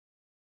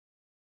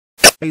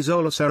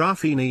Isola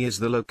Serafini is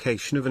the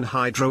location of an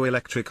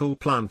hydroelectrical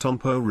plant on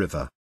Po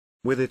River.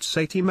 With its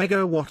 80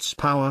 megawatts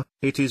power,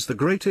 it is the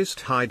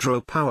greatest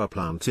hydropower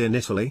plant in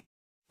Italy.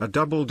 A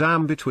double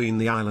dam between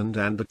the island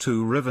and the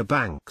two river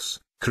banks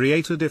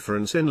create a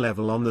difference in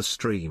level on the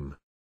stream.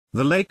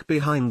 The lake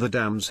behind the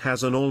dams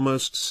has an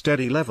almost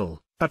steady level,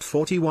 at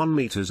 41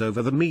 meters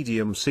over the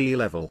medium sea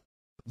level.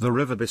 The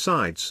river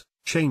besides,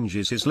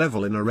 changes its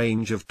level in a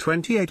range of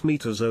 28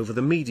 meters over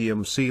the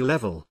medium sea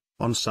level,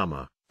 on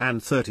summer,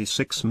 and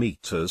 36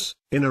 meters,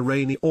 in a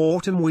rainy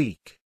autumn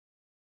week.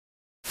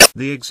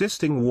 The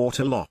existing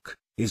water lock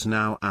is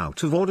now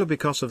out of order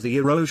because of the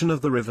erosion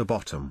of the river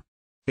bottom.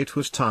 It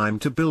was time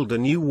to build a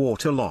new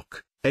water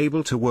lock,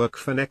 able to work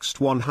for next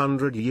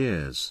 100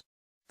 years.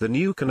 The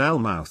new canal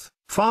mouth,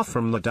 far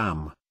from the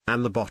dam,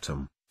 and the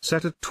bottom,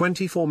 set at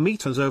 24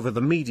 meters over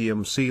the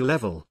medium sea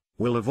level,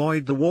 will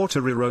avoid the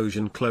water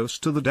erosion close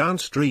to the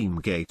downstream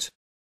gate.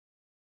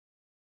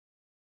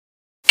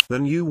 The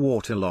new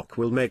water lock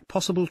will make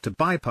possible to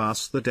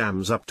bypass the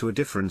dams up to a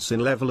difference in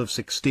level of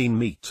 16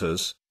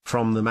 meters,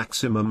 from the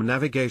maximum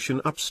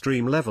navigation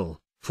upstream level,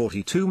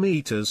 42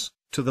 meters,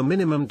 to the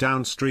minimum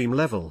downstream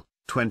level,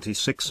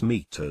 26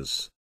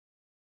 meters.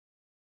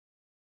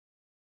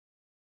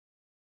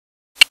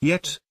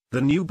 Yet,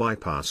 the new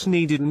bypass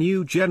needed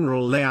new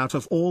general layout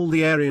of all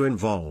the area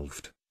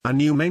involved, a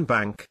new main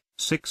bank,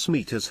 6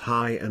 meters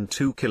high and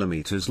 2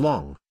 kilometers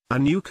long, a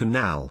new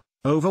canal,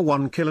 over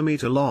 1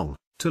 kilometer long,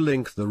 to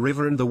link the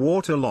river and the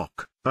water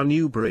lock, a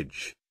new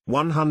bridge,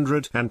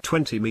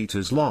 120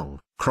 meters long,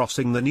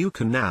 crossing the new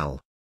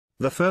canal.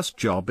 The first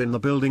job in the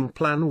building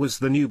plan was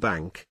the new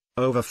bank,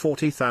 over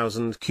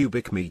 40,000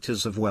 cubic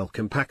meters of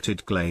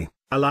well-compacted clay,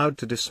 allowed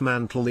to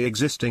dismantle the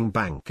existing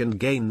bank and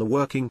gain the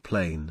working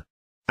plane.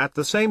 At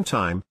the same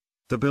time,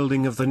 the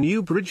building of the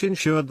new bridge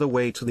ensured the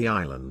way to the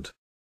island.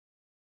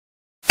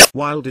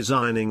 While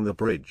designing the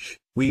bridge,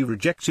 we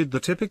rejected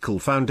the typical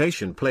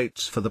foundation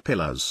plates for the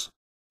pillars.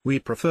 We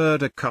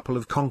preferred a couple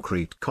of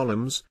concrete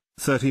columns,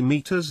 30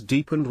 meters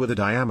deep and with a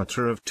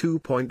diameter of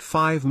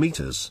 2.5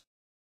 meters.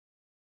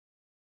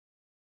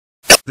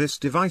 This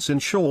device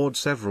ensured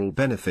several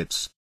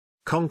benefits.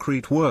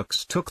 Concrete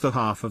works took the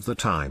half of the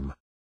time.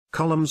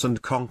 Columns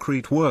and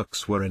concrete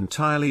works were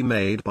entirely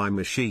made by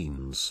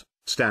machines,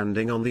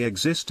 standing on the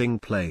existing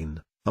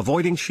plane,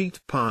 avoiding sheet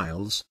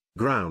piles,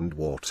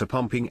 groundwater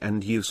pumping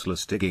and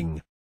useless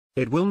digging.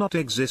 It will not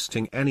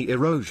existing any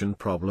erosion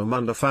problem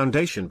under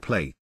foundation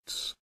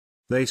plates.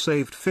 They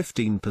saved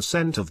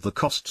 15% of the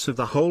costs of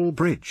the whole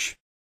bridge.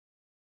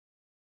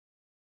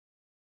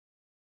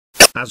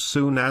 As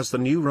soon as the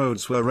new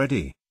roads were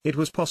ready, it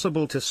was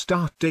possible to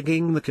start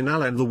digging the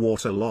canal and the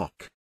water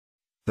lock.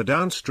 The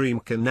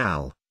downstream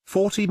canal,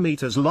 40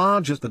 meters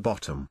large at the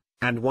bottom,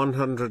 and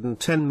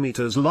 110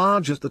 meters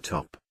large at the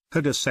top,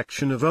 had a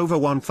section of over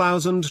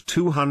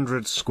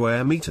 1,200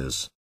 square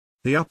meters.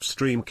 The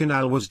upstream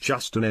canal was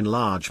just an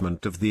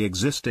enlargement of the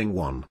existing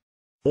one.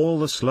 All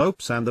the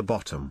slopes and the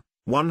bottom,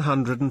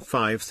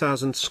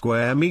 105,000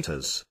 square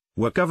meters,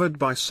 were covered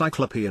by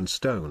cyclopean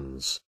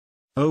stones.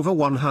 Over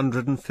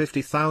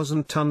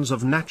 150,000 tons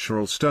of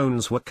natural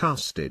stones were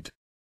casted.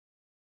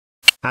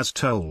 As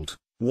told,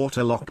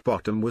 water lock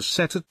bottom was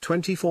set at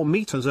 24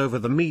 meters over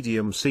the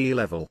medium sea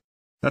level.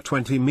 A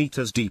 20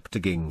 meters deep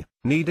digging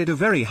needed a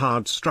very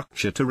hard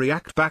structure to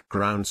react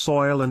background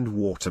soil and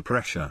water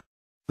pressure.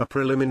 A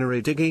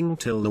preliminary digging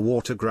till the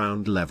water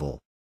ground level.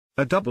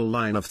 A double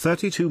line of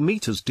 32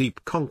 meters deep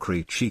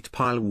concrete sheet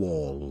pile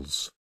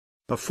walls.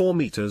 A 4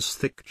 meters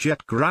thick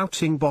jet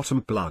grouting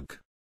bottom plug.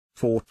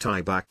 4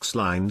 tiebacks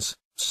lines,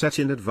 set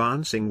in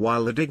advancing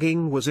while the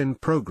digging was in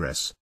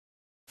progress.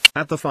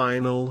 At the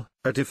final,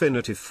 a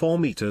definitive 4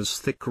 meters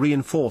thick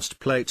reinforced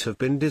plate have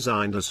been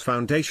designed as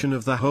foundation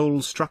of the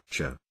whole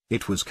structure.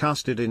 It was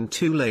casted in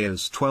 2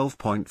 layers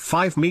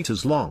 12.5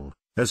 meters long,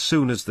 as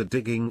soon as the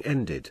digging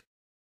ended.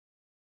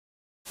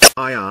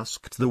 I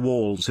asked the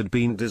walls had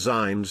been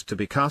designed to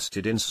be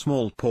casted in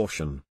small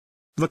portion.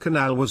 The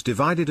canal was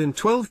divided in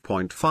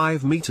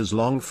 12.5 meters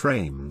long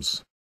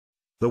frames.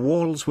 The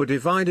walls were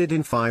divided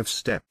in 5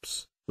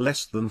 steps,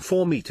 less than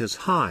 4 meters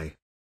high.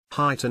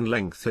 Height and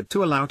length had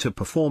to allow to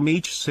perform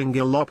each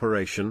single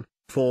operation,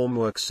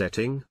 formwork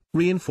setting,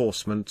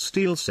 reinforcement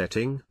steel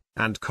setting,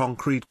 and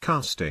concrete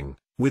casting,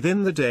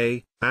 within the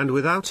day, and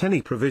without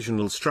any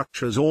provisional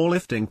structures or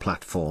lifting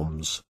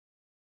platforms.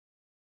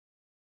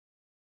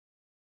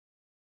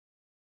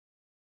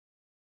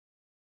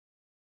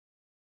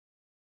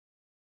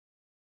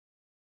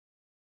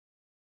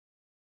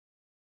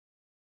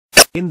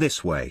 In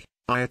this way,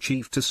 I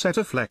achieved to set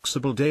a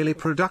flexible daily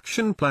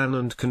production plan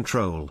and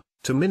control,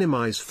 to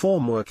minimize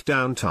formwork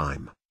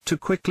downtime, to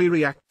quickly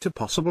react to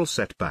possible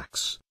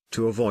setbacks,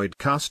 to avoid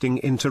casting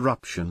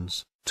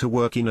interruptions, to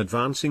work in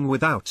advancing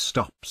without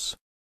stops.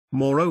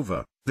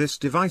 Moreover, this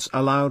device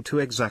allowed to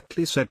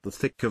exactly set the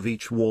thick of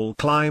each wall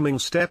climbing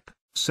step,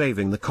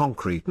 saving the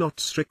concrete not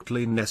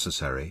strictly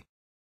necessary.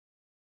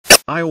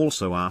 I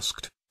also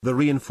asked, the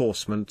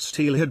reinforcement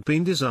steel had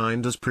been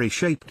designed as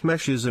pre-shaped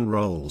meshes and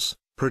rolls,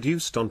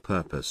 produced on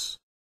purpose.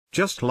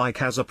 Just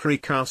like as a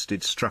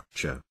precasted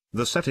structure,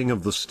 the setting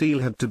of the steel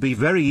had to be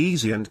very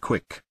easy and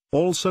quick,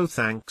 also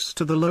thanks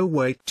to the low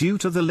weight due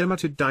to the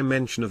limited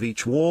dimension of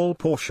each wall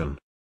portion.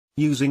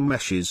 Using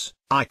meshes,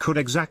 I could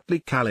exactly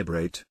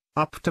calibrate,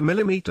 up to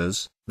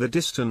millimeters, the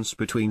distance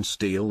between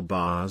steel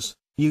bars,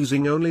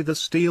 using only the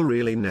steel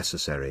really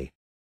necessary.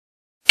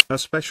 A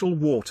special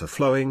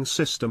water-flowing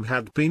system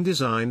had been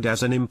designed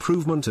as an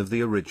improvement of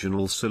the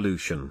original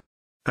solution.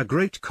 A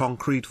great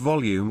concrete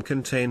volume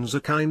contains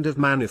a kind of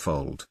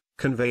manifold,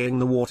 conveying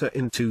the water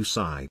in two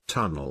side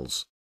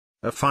tunnels.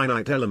 A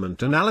finite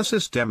element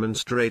analysis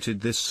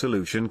demonstrated this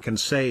solution can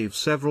save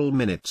several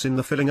minutes in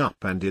the filling up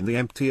and in the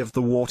empty of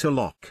the water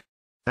lock.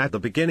 At the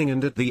beginning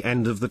and at the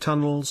end of the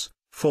tunnels,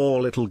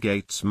 4 little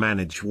gates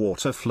manage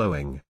water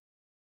flowing.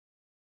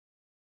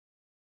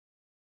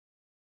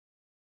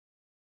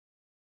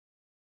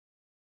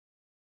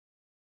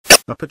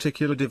 A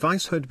particular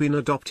device had been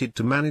adopted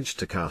to manage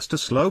to cast a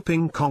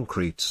sloping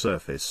concrete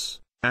surface,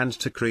 and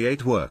to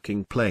create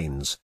working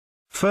planes.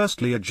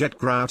 Firstly, a jet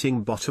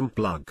grouting bottom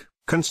plug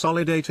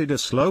consolidated a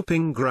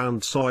sloping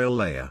ground soil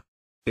layer.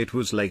 It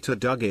was later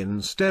dug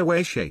in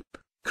stairway shape,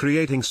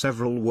 creating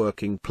several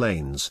working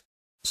planes,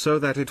 so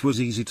that it was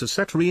easy to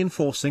set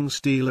reinforcing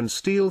steel and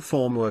steel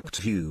formwork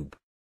tube.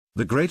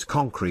 The great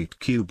concrete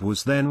cube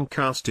was then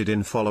casted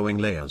in following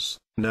layers,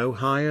 no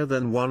higher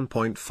than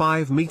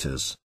 1.5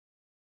 meters.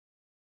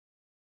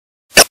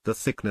 The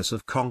thickness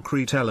of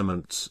concrete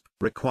elements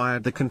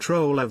required the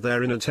control of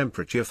their inner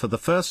temperature for the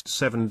first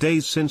 7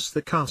 days since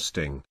the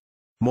casting.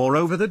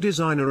 Moreover, the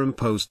designer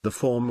imposed the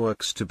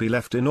formworks to be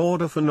left in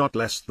order for not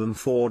less than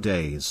 4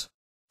 days.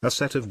 A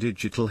set of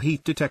digital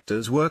heat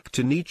detectors worked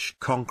in each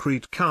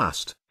concrete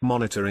cast,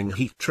 monitoring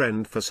heat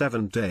trend for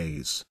 7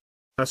 days.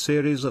 A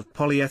series of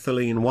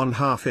polyethylene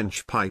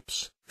 1/2-inch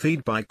pipes,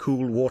 feed by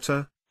cool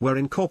water, were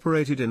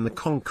incorporated in the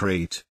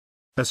concrete.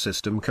 A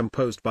system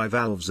composed by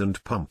valves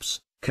and pumps,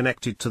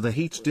 connected to the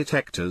heat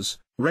detectors,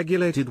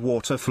 regulated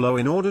water flow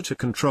in order to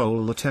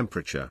control the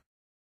temperature.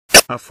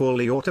 A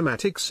fully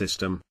automatic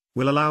system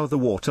will allow the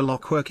water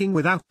lock working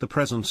without the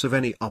presence of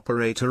any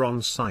operator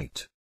on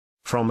site.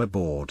 From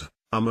aboard,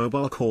 a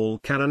mobile call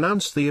can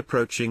announce the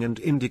approaching and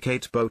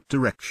indicate boat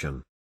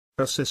direction.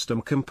 A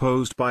system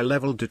composed by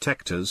level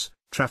detectors,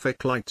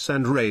 traffic lights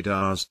and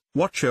radars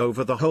watch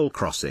over the whole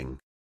crossing.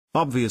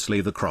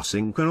 Obviously, the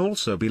crossing can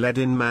also be led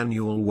in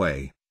manual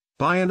way,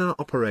 by an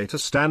operator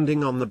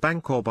standing on the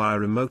bank or by a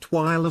remote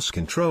wireless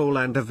control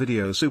and a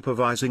video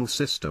supervising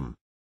system.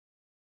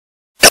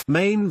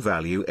 Main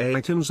value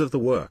items of the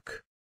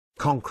work.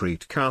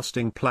 Concrete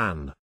casting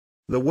plan.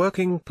 The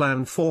working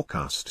plan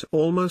forecast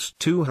almost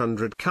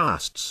 200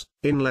 casts,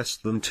 in less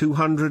than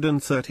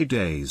 230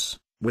 days,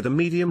 with a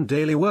medium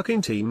daily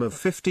working team of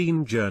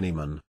 15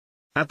 journeymen.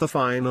 At the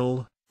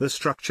final, the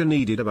structure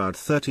needed about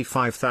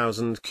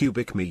 35,000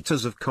 cubic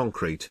meters of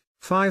concrete,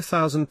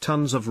 5,000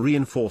 tons of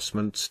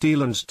reinforcement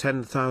steel and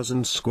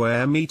 10,000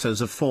 square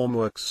meters of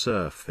formwork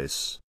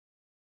surface.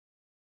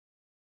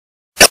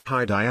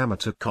 High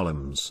diameter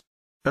columns.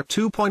 A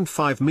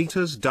 2.5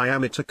 meters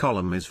diameter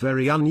column is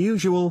very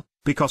unusual,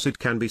 because it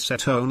can be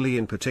set only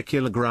in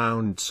particular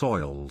ground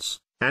soils,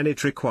 and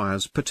it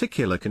requires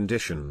particular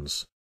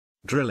conditions.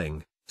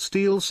 Drilling,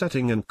 steel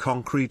setting and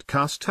concrete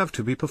cast have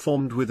to be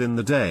performed within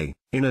the day,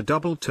 in a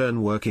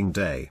double-turn working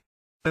day.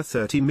 A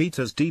 30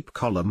 meters deep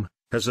column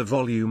has a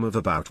volume of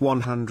about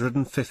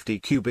 150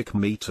 cubic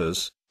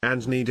meters,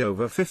 and need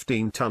over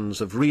 15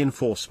 tons of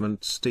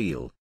reinforcement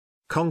steel.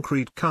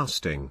 Concrete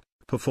casting,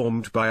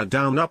 performed by a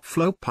down-up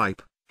flow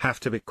pipe, have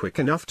to be quick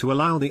enough to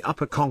allow the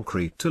upper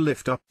concrete to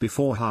lift up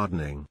before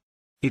hardening.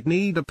 It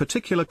need a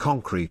particular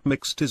concrete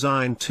mix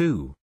design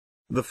too.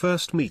 The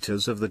first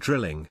meters of the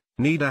drilling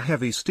need a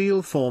heavy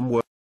steel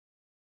formwork.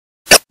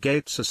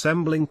 Gates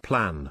assembling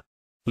plan.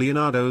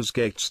 Leonardo's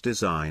gates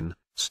design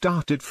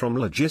started from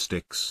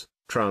logistics,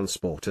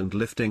 transport and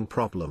lifting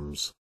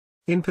problems.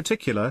 In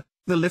particular,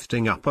 the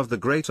lifting up of the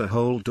greater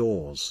hole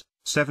doors,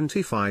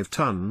 75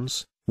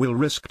 tons, will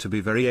risk to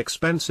be very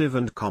expensive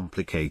and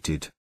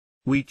complicated.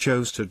 We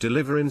chose to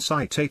deliver in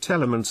sight 8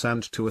 elements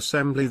and to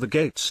assembly the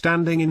gate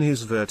standing in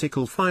his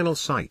vertical final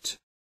site.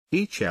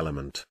 Each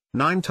element,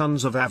 9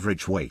 tons of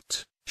average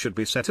weight, should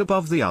be set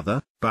above the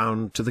other,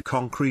 bound to the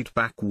concrete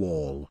back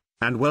wall,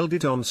 and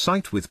welded on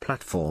site with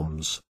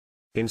platforms.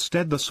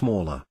 Instead, the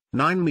smaller,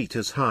 9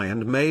 meters high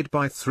and made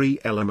by 3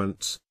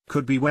 elements,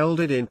 could be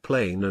welded in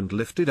plane and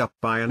lifted up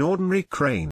by an ordinary crane.